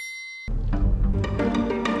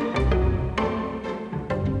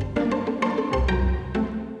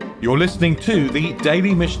You're listening to the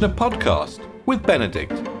Daily Mishnah Podcast with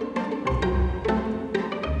Benedict.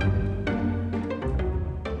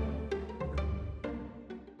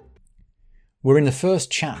 We're in the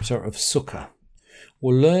first chapter of Sukkah.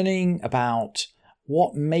 We're learning about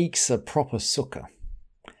what makes a proper Sukkah.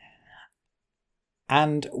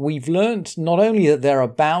 And we've learnt not only that there are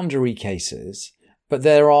boundary cases, but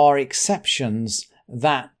there are exceptions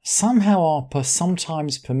that somehow are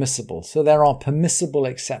sometimes permissible. So there are permissible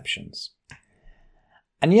exceptions.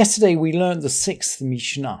 And yesterday we learned the sixth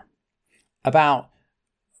Mishnah about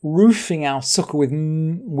roofing our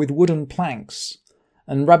sukkah with wooden planks.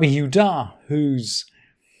 And Rabbi Yehuda, who's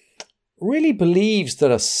really believes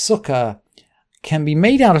that a sukkah can be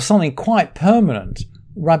made out of something quite permanent,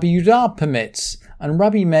 Rabbi Yehuda permits and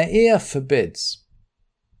Rabbi Meir forbids.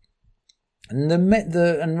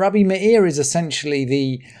 And Rabbi Meir is essentially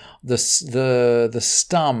the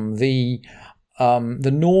stum,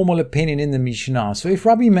 the normal opinion in the Mishnah. So if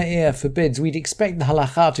Rabbi Meir forbids, we'd expect the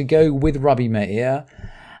halacha to go with Rabbi Meir.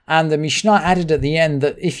 And the Mishnah added at the end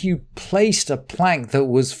that if you placed a plank that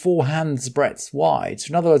was 4 hands breadth wide, so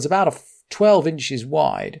in other words, about 12 inches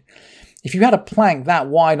wide, if you had a plank that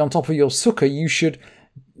wide on top of your sukkah,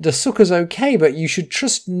 the sukkah's okay, but you should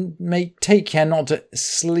just take care not to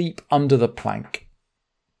sleep under the plank.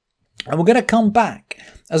 And we're going to come back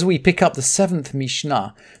as we pick up the seventh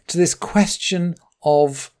Mishnah to this question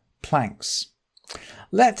of planks.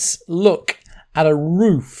 Let's look at a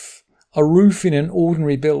roof in an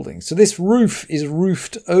ordinary building. So this roof is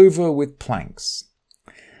roofed over with planks.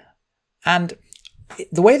 And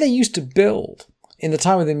the way they used to build in the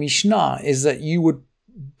time of the Mishnah is that you would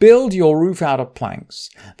build your roof out of planks,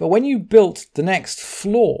 but when you built the next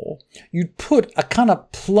floor, you'd put a kind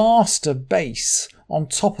of plaster base on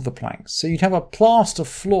top of the planks. So you'd have a plaster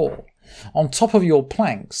floor on top of your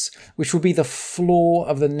planks, which would be the floor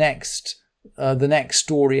of the next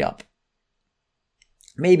story up.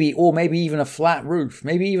 Maybe even a flat roof.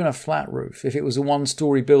 If it was a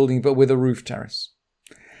one-story building but with a roof terrace.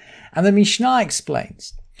 And the Mishnah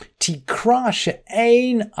explains, Tikra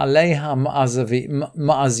she'ein aleha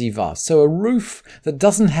ma'aziva. So a roof that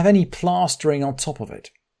doesn't have any plastering on top of it.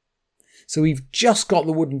 So we've just got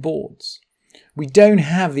the wooden boards. We don't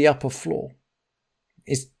have the upper floor.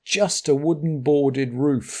 It's just a wooden boarded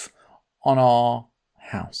roof on our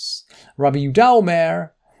house. Rabbi Yehuda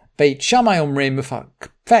Omer, Beit Shammai Omrim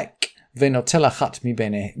mefakfek v'notel achat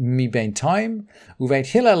mibein taim, u'Beit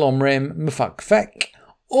Hillel Omrim mefakfek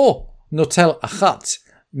o notel achat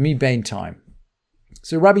mibein taim.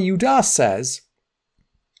 So Rabbi Yehuda says,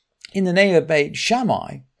 in the name of Beit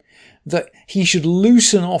Shammai, that he should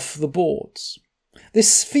loosen off the boards.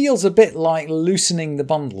 This feels a bit like loosening the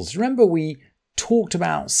bundles. Remember we talked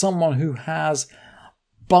about someone who has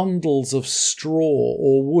bundles of straw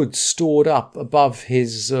or wood stored up above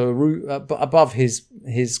his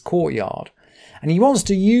courtyard, and he wants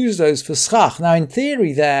to use those for schach. Now, in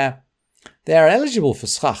theory, they're eligible for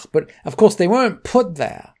schach, but of course they weren't put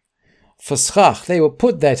there for schach. They were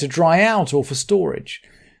put there to dry out or for storage.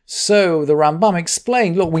 So the Rambam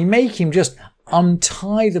explained, look, we make him just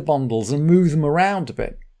untie the bundles and move them around a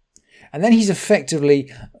bit, and then he's effectively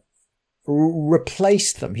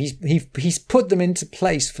replaced them. He's put them into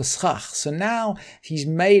place for schach. So now he's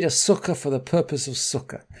made a sukkah for the purpose of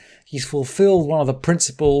sukkah. He's fulfilled one of the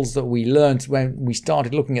principles that we learned when we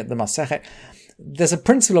started looking at the Masechet. There's a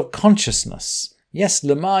principle of consciousness. Yes,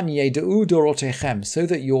 leman yeda'u dorotechem, so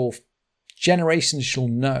that your generations shall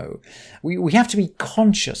know. We have to be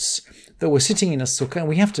conscious that we're sitting in a sukkah, and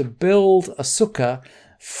we have to build a sukkah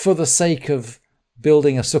for the sake of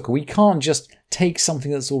building a sukkah. We can't just take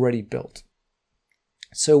something that's already built.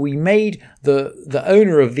 So we made the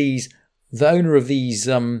owner of these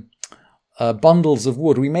bundles of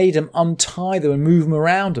wood. We made them untie them and move them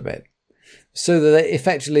around a bit, so that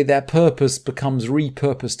effectively their purpose becomes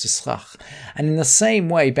repurposed to schach. And in the same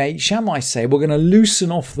way, Beit Shammai say we're going to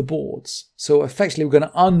loosen off the boards. So effectively we're going to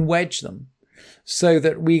unwedge them, so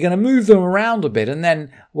that we're going to move them around a bit, and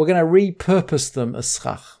then we're going to repurpose them as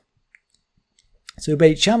schach. So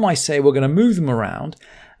Beit Shammai say we're going to move them around.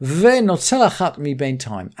 Ve'notel achat mibein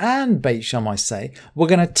taim. And Beit Shammai say we're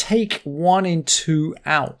going to take 1 in 2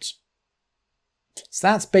 out. So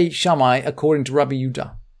that's Beit Shammai according to Rabbi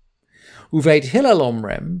Yehuda. U'Beit Hillel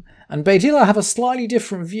Omrim, and Beit Hillel have a slightly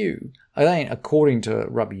different view. According to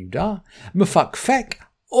Rabbi Yehuda, mefakfek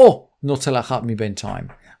or notel achat mibein taim.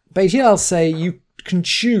 Beit Hillel say you can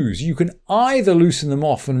choose. You can either loosen them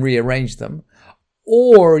off and rearrange them,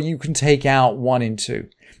 or you can take out 1 in 2.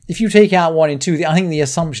 If you take out 1 in 2, I think the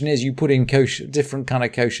assumption is you put in different kind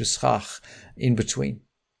of kosher schach in between.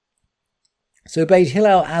 So Beit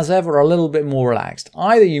Hillel, as ever, a little bit more relaxed.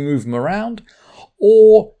 Either you move them around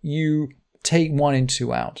or you take 1 in,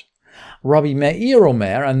 2 out. Rabbi Meir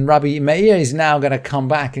Omer, and Rabbi Meir is now going to come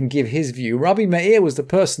back and give his view. Rabbi Meir was the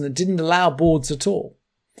person that didn't allow boards at all.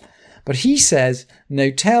 But he says,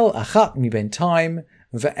 Notel achat miben time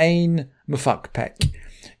ve'ein mefakpek.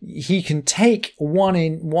 He can take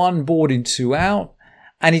 1 board in, 2 out,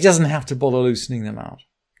 and he doesn't have to bother loosening them out.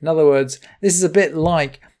 In other words, this is a bit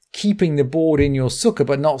like keeping the board in your sukkah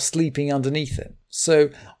but not sleeping underneath it. So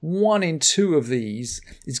 1 in, 2 of these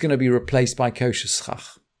is going to be replaced by kosher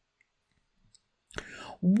schach.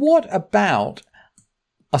 What about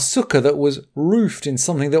a sukkah that was roofed in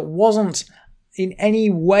something that wasn't in any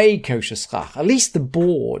way kosher schach? At least the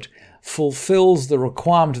board fulfills the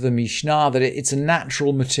requirement of the Mishnah that it's a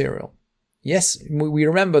natural material. Yes, we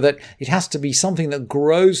remember that it has to be something that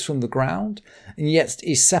grows from the ground and yet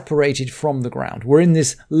is separated from the ground. We're in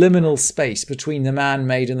this liminal space between the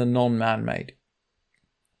man-made and the non-man-made.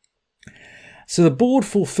 So the board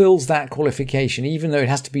fulfills that qualification, even though it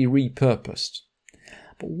has to be repurposed.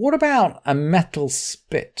 But what about a metal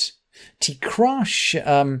spit? Tikrash,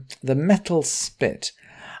 the metal spit,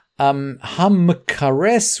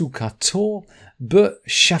 hamkare sukato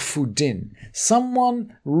b'shafudin.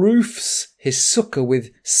 Someone roofs his sukkah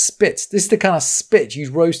with spits. This is the kind of spit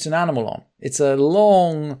you'd roast an animal on. It's a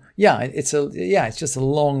long, it's just a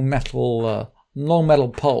long metal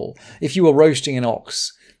pole. If you were roasting an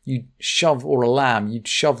ox, or a lamb, you'd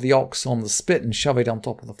shove the ox on the spit and shove it on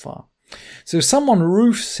top of the fire. So someone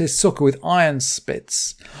roofs his sukkah with iron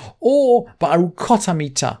spits, or ba'arukot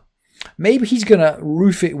hamita. Maybe he's going to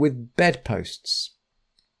roof it with bedposts.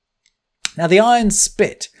 Now the iron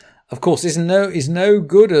spit, of course, is no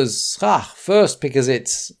good as schach. First, because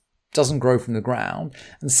it doesn't grow from the ground,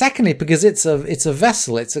 and secondly, because it's a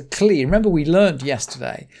vessel, it's a kli. Remember, we learned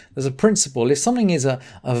yesterday. There's a principle: if something is a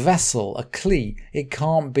vessel, a kli, it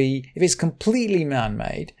can't be. If it's completely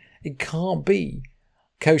man-made, it can't be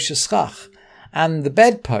kosher schach. And the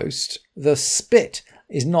bedpost, the spit,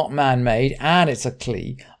 is not man-made and it's a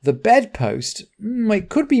kli. The bedpost, it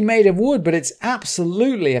could be made of wood, but it's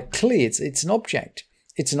absolutely a kli. It's an object.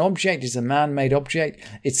 It's an object. It's a man-made object.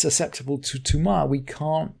 It's susceptible to tumah. We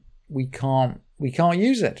can't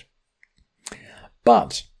use it.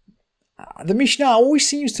 But the Mishnah always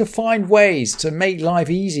seems to find ways to make life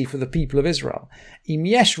easy for the people of Israel. Im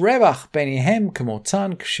yesh revach benihem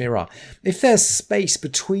kamotan kshera. If there's space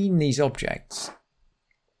between these objects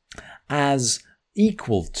as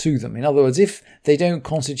equal to them, in other words, if they don't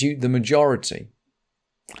constitute the majority,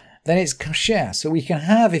 then it's kasher. So we can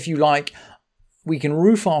have, if you like, we can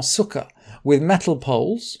roof our sukkah with metal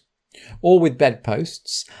poles or with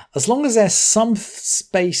bedposts, as long as there's some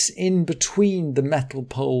space in between the metal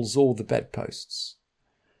poles or the bedposts,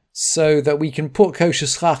 so that we can put kosher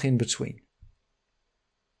schach in between.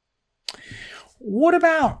 What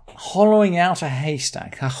about hollowing out a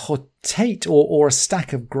haystack, hachotet, or a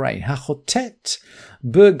stack of grain? Hachotet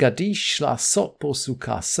begadish lasot po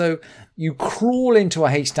sukkah. So you crawl into a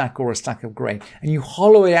haystack or a stack of grain and you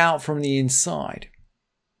hollow it out from the inside.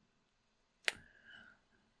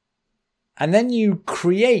 And then you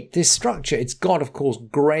create this structure. It's got, of course,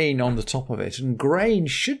 grain on the top of it. And grain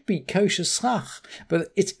should be kosher schach.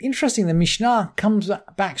 But it's interesting, the Mishnah comes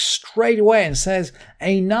back straight away and says,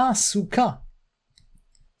 Eina sukkah.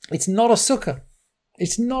 It's not a sukkah.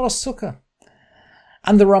 It's not a sukkah.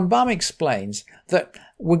 And the Rambam explains that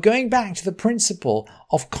we're going back to the principle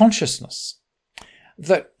of consciousness.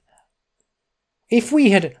 That if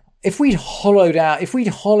we'd hollowed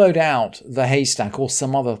out the haystack or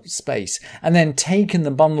some other space and then taken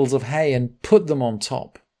the bundles of hay and put them on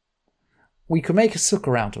top, we could make a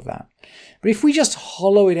sukkah out of that. But if we just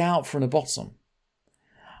hollow it out from the bottom,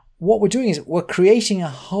 what we're doing is we're creating a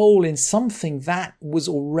hole in something that was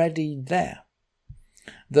already there.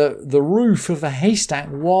 The roof of the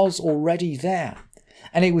haystack was already there,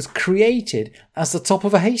 and it was created as the top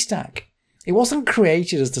of a haystack. It wasn't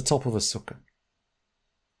created as the top of a sukkah.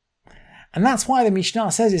 And that's why the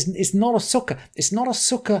Mishnah says it's not a sukkah. It's not a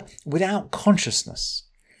sukkah without consciousness.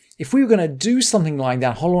 If we were going to do something like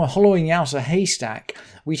that, hollowing out a haystack,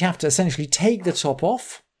 we'd have to essentially take the top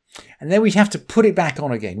off, and then we'd have to put it back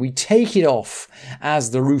on again. We take it off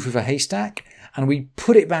as the roof of a haystack, and we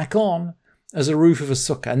put it back on as a roof of a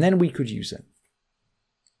sukkah, and then we could use it.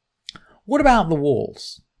 What about the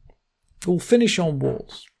walls? We'll finish on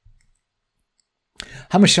walls.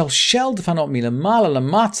 If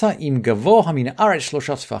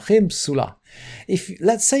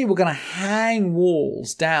let's say we're going to hang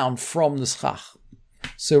walls down from the schach,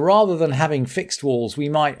 So rather than having fixed walls, we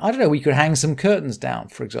could hang some curtains down,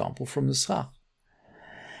 for example, from the schach.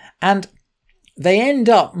 And they end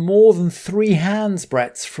up more than 3 hands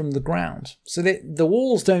breadths from the ground. So the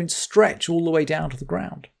walls don't stretch all the way down to the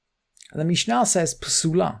ground. And the Mishnah says,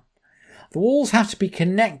 Psula. The walls have to be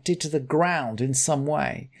connected to the ground in some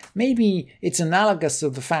way. Maybe it's analogous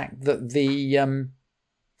to the fact that the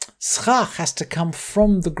schach has to come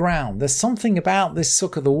from the ground. There's something about this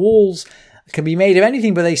sukkah. The walls can be made of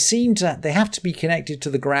anything, but they have to be connected to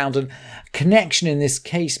the ground. And connection in this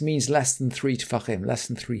case means less than 3 tefachim, less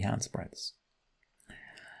than 3 hands breadths.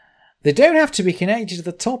 They don't have to be connected to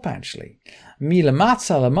the top, actually.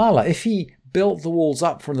 Milamata lamala, if he built the walls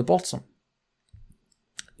up from the bottom.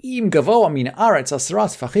 They only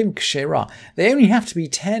have to be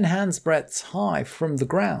 10 hands breadths high from the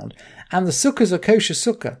ground. And the sukkah is a kosher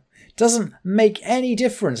sukkah. It doesn't make any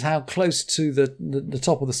difference how close to the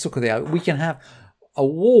top of the sukkah they are. We can have a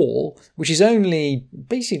wall which is only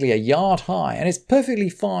basically a yard high, and it's perfectly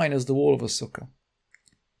fine as the wall of a sukkah.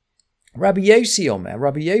 Rabbi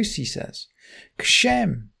Yossi says,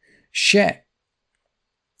 Kshem, she,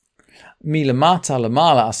 milamata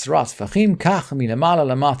lamala asrat tefachim, kach milamala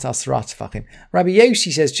lamata asrat tefachim. Rabbi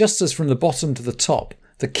Yossi says, just as from the bottom to the top,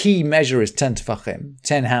 the key measure is 10 tefachim,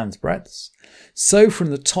 10 hands breadths, so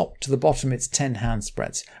from the top to the bottom it's 10 hands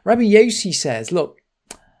breadths. Rabbi Yossi says, look,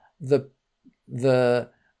 the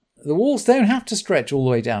walls don't have to stretch all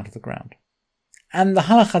the way down to the ground. And the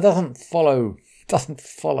halacha doesn't follow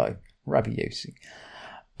Rabbi Yossi.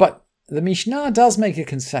 But the Mishnah does make a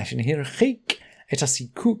concession here. Chik et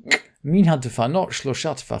hasikuk min hadefanot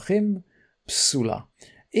shlosha tefachim psula.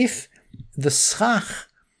 If the schach,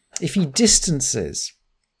 if he distances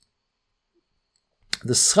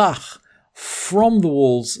the schach from the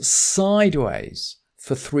walls sideways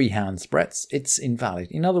for 3 hands breadths, it's invalid.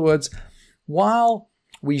 In other words, while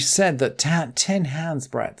we've said that 10 hands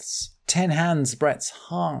breadths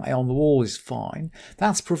high on the wall is fine,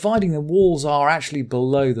 that's providing the walls are actually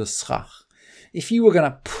below the schach. If you were going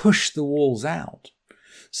to push the walls out,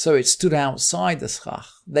 so it stood outside the schach,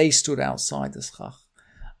 they stood outside the schach,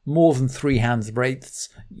 more than 3 hands breadths,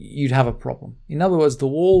 you'd have a problem. In other words, the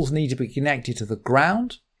walls need to be connected to the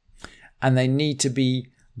ground, and they need to be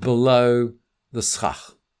below the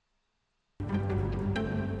schach.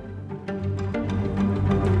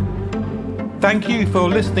 Thank you for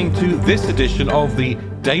listening to this edition of the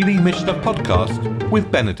Daily Mishnah Podcast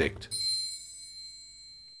with Benedict.